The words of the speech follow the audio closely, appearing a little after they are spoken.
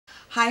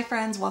Hi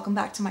friends, welcome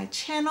back to my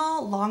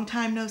channel. Long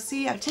time no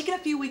see. I've taken a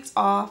few weeks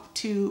off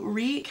to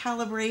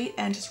recalibrate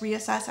and just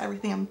reassess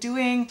everything I'm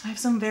doing. I have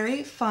some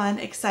very fun,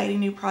 exciting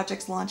new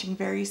projects launching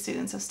very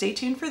soon, so stay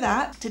tuned for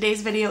that.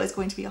 Today's video is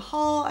going to be a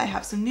haul. I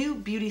have some new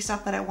beauty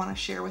stuff that I want to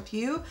share with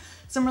you.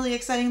 Some really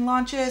exciting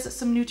launches,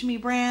 some new to me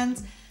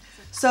brands.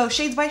 So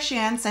Shades by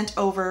Shan sent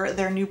over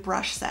their new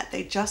brush set.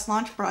 They just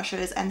launched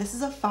brushes, and this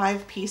is a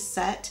 5-piece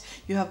set.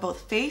 You have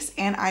both face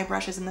and eye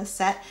brushes in this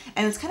set,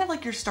 and it's kind of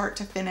like your start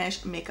to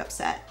finish makeup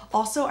set.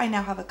 Also, I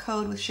now have a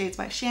code with Shades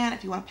by Shan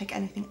if you want to pick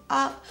anything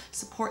up,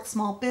 support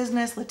small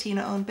business,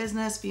 Latino owned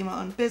business, female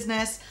owned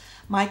business.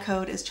 My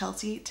code is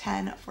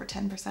Chelsea10 for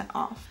 10%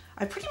 off.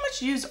 I pretty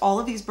much used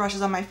all of these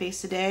brushes on my face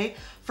today.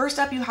 First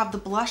up, you have the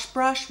blush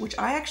brush, which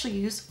I actually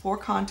use for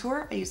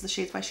contour. I use the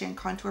Shades by Shan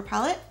contour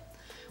palette.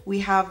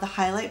 We have the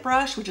highlight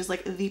brush, which is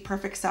like the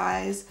perfect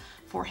size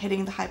for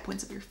hitting the high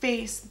points of your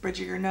face, the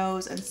bridge of your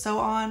nose, and so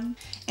on.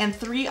 And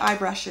 3 eye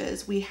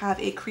brushes. We have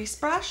a crease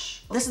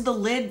brush. This is the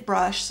lid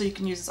brush, so you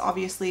can use this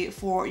obviously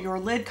for your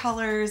lid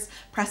colors,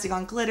 pressing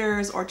on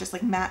glitters, or just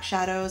like matte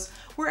shadows,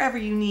 wherever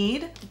you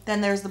need. Then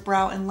there's the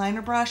brow and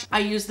liner brush. I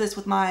use this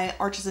with my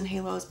Arches and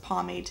Halos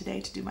pomade today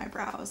to do my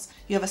brows.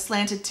 You have a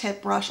slanted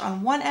tip brush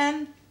on one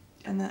end,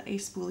 and then a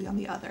spoolie on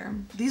the other.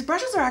 These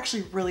brushes are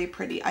actually really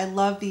pretty. I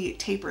love the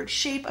tapered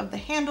shape of the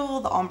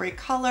handle, the ombre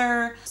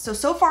color.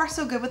 So far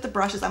so good with the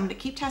brushes. I'm gonna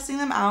keep testing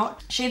them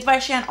out. Shades by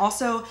Shan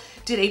also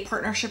did a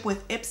partnership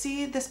with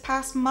Ipsy this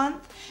past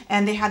month,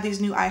 and they had these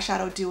new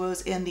eyeshadow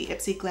duos in the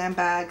Ipsy Glam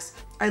bags.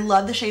 I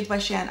love the Shades by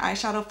Shan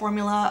eyeshadow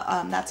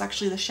formula. That's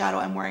actually the shadow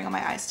I'm wearing on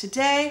my eyes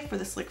today for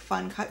this like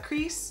fun cut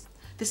crease.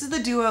 This is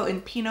the duo in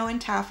Pinot and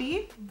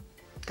Taffy.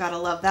 Gotta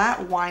love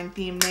that, wine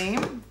themed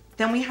name.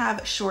 Then we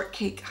have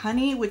Shortcake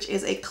Honey, which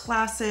is a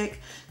classic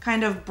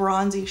kind of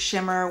bronzy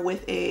shimmer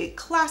with a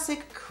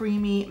classic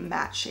creamy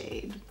matte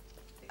shade.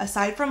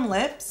 Aside from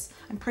lips,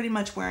 I'm pretty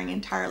much wearing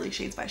entirely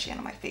Shades by Shan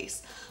on my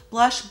face.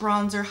 Blush,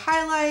 bronzer,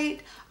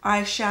 highlight,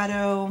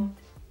 eyeshadow,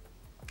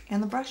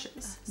 and the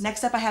brushes.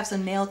 Next up, I have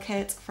some nail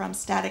kits from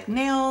Static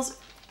Nails.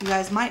 You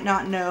guys might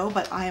not know,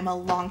 but I am a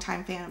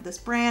longtime fan of this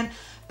brand.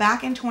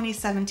 Back in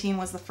 2017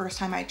 was the first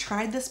time I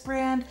tried this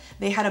brand.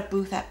 They had a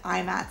booth at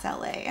IMATS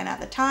LA, and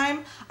at the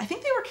time, I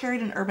think they were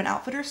carried in Urban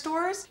Outfitters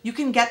stores. You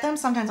can get them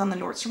sometimes on the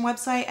Nordstrom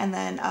website and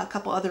then a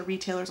couple other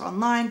retailers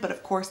online, but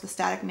of course the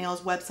Static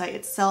Nails website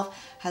itself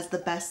has the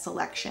best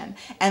selection.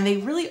 And they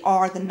really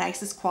are the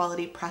nicest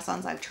quality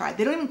press-ons I've tried.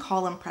 They don't even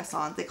call them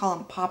press-ons, they call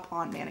them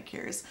pop-on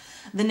manicures.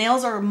 The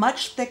nails are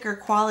much thicker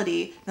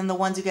quality than the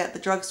ones you get at the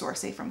drugstore,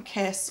 say from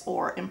Kiss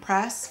or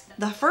Impress.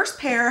 The first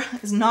pair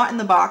is not in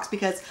the box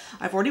because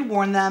I've already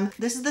worn them.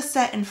 This is the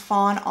set in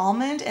Fawn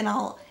Almond, and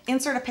I'll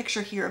insert a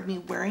picture here of me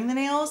wearing the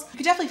nails. You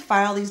could definitely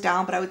file these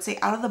down, but I would say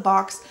out of the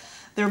box,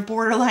 they're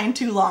borderline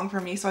too long for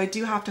me, so I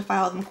do have to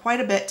file them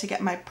quite a bit to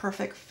get my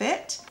perfect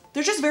fit.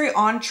 They're just very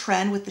on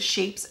trend with the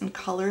shapes and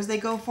colors they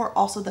go for.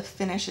 Also the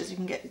finishes, you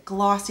can get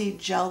glossy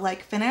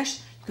gel-like finish.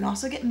 You can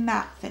also get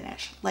matte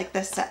finish, like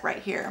this set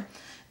right here.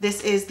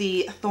 This is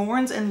the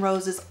Thorns and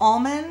Roses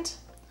Almond.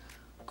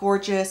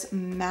 Gorgeous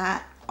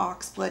matte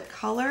oxblood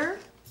color.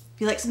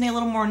 If you like something a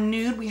little more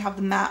nude, we have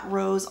the matte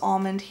rose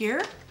almond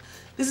here.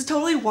 This is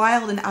totally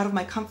wild and out of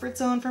my comfort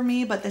zone for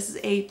me, but this is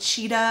a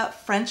cheetah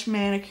French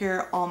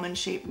manicure almond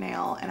shaped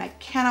nail, and I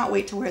cannot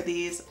wait to wear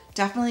these.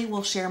 Definitely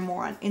will share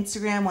more on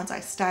Instagram once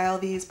I style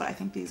these, but I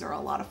think these are a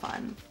lot of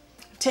fun.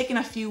 I've taken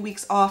a few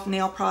weeks off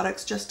nail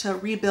products just to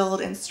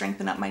rebuild and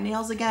strengthen up my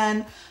nails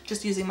again,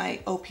 just using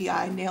my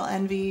OPI Nail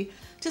Envy.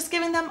 Just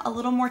giving them a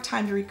little more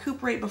time to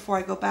recuperate before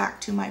I go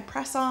back to my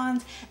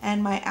press-ons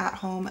and my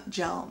at-home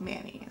gel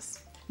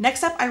manis.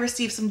 Next up, I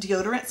received some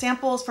deodorant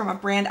samples from a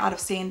brand out of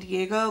San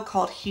Diego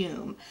called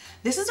Hume.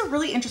 This is a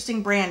really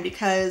interesting brand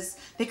because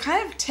they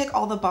kind of tick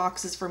all the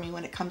boxes for me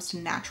when it comes to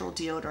natural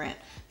deodorant.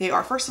 They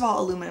are, first of all,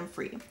 aluminum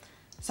free.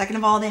 Second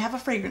of all, they have a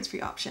fragrance-free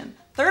option.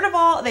 Third of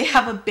all, they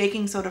have a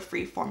baking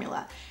soda-free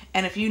formula.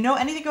 And if you know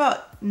anything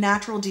about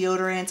natural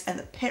deodorants and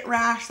the pit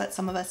rash that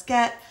some of us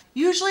get,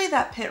 usually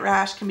that pit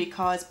rash can be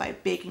caused by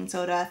baking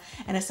soda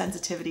and a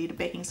sensitivity to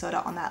baking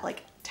soda on that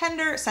like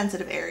tender,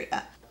 sensitive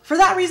area. For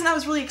that reason, I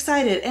was really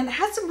excited, and it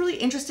has some really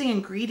interesting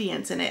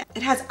ingredients in it.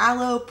 It has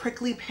aloe,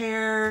 prickly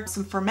pear,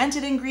 some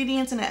fermented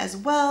ingredients in it as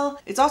well.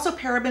 It's also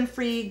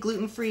paraben-free,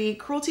 gluten-free,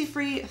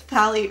 cruelty-free,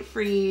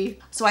 phthalate-free.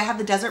 So I have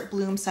the Desert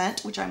Bloom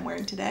scent, which I'm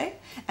wearing today,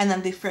 and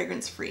then the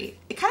fragrance-free.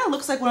 It kind of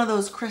looks like one of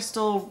those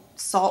crystal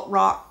salt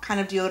rock kind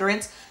of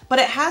deodorants, but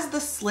it has the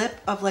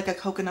slip of like a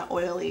coconut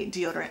oily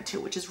deodorant too,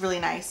 which is really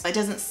nice. It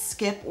doesn't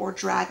skip or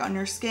drag on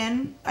your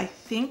skin. I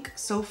think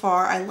so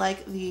far I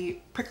like the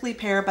prickly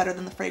pear better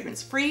than the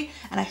fragrance free,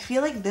 and I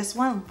feel like this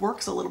one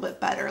works a little bit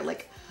better.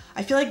 Like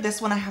I feel like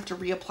this one I have to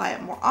reapply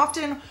it more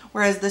often,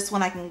 whereas this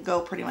one I can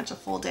go pretty much a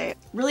full day.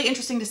 Really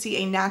interesting to see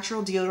a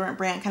natural deodorant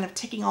brand kind of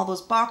ticking all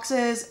those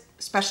boxes,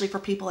 especially for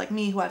people like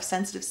me who have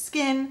sensitive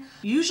skin.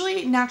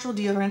 Usually natural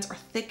deodorants are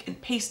thick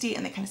and pasty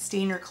and they kind of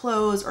stain your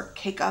clothes or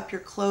cake up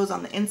your clothes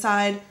on the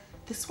inside.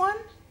 This one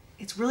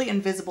it's really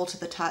invisible to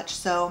the touch.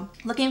 So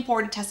looking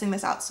forward to testing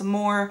this out some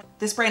more.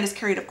 This brand is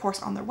carried, of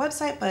course, on their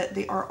website, but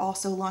they are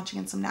also launching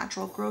in some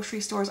natural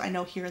grocery stores. I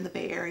know here in the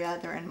Bay Area,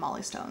 they're in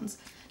Molly Stone's.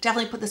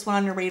 Definitely put this one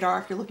on your radar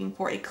if you're looking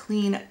for a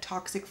clean,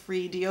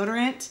 toxic-free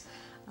deodorant.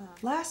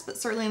 Last but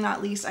certainly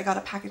not least, I got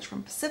a package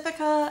from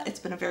Pacifica. It's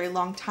been a very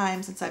long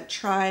time since I've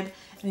tried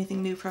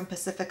anything new from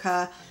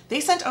Pacifica. They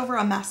sent over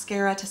a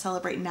mascara to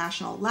celebrate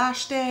National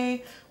Lash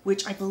Day,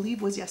 which I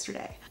believe was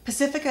yesterday.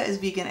 Pacifica is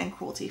vegan and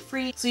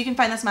cruelty-free, so you can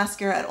find this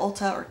mascara at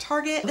Ulta or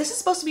Target. This is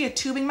supposed to be a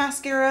tubing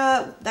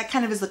mascara. That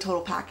kind of is the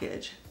total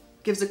package.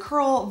 Gives a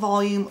curl,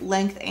 volume,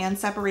 length, and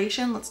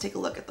separation. Let's take a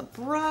look at the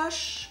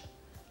brush.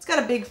 It's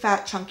got a big,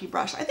 fat, chunky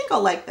brush. I think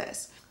I'll like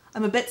this.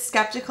 I'm a bit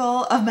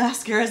skeptical of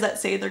mascaras that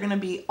say they're gonna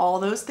be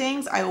all those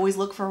things. I always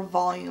look for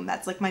volume.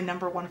 That's like my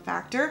 #1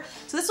 factor.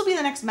 So this will be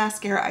the next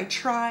mascara I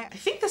try. I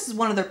think this is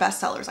one of their best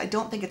sellers. I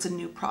don't think it's a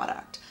new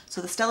product.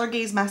 So the Stellar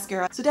Gaze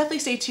mascara. So definitely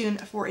stay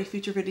tuned for a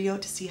future video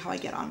to see how I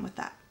get on with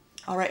that.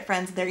 All right,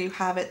 friends, there you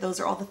have it. Those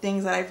are all the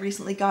things that I've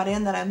recently got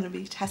in that I'm gonna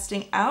be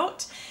testing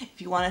out.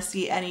 If you wanna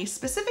see any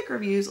specific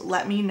reviews,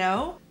 let me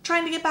know.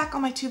 Trying to get back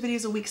on my 2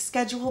 videos a week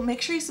schedule.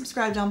 Make sure you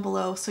subscribe down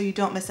below so you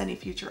don't miss any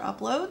future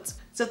uploads.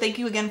 So thank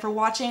you again for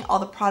watching. All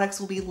the products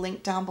will be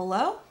linked down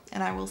below,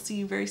 and I will see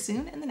you very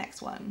soon in the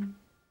next one.